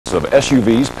tests of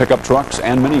SUVs, pickup trucks,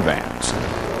 and minivans.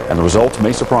 And the results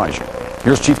may surprise you.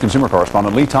 Here's Chief Consumer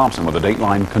Correspondent Lee Thompson with a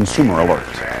Dateline Consumer Alert.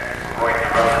 We're going to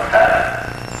run the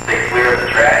test. Stay clear of the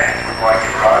track. We're going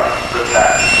to run the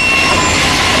test.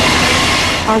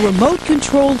 A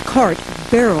remote-controlled cart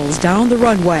barrels down the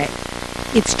runway.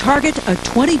 Its target, a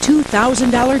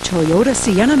 $22,000 Toyota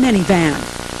Sienna minivan.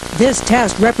 This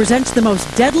test represents the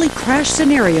most deadly crash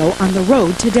scenario on the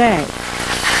road today.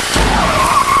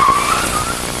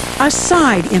 A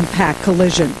side impact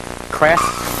collision. Crash.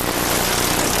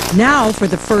 Now, for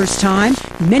the first time,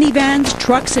 minivans,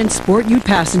 trucks, and sport ute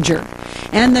passenger.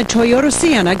 And the Toyota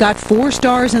Sienna got 4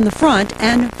 stars in the front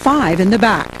and 5 in the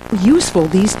back. Useful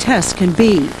these tests can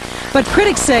be. But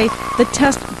critics say the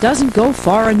test doesn't go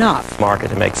far enough. Market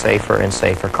to make safer and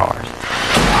safer cars.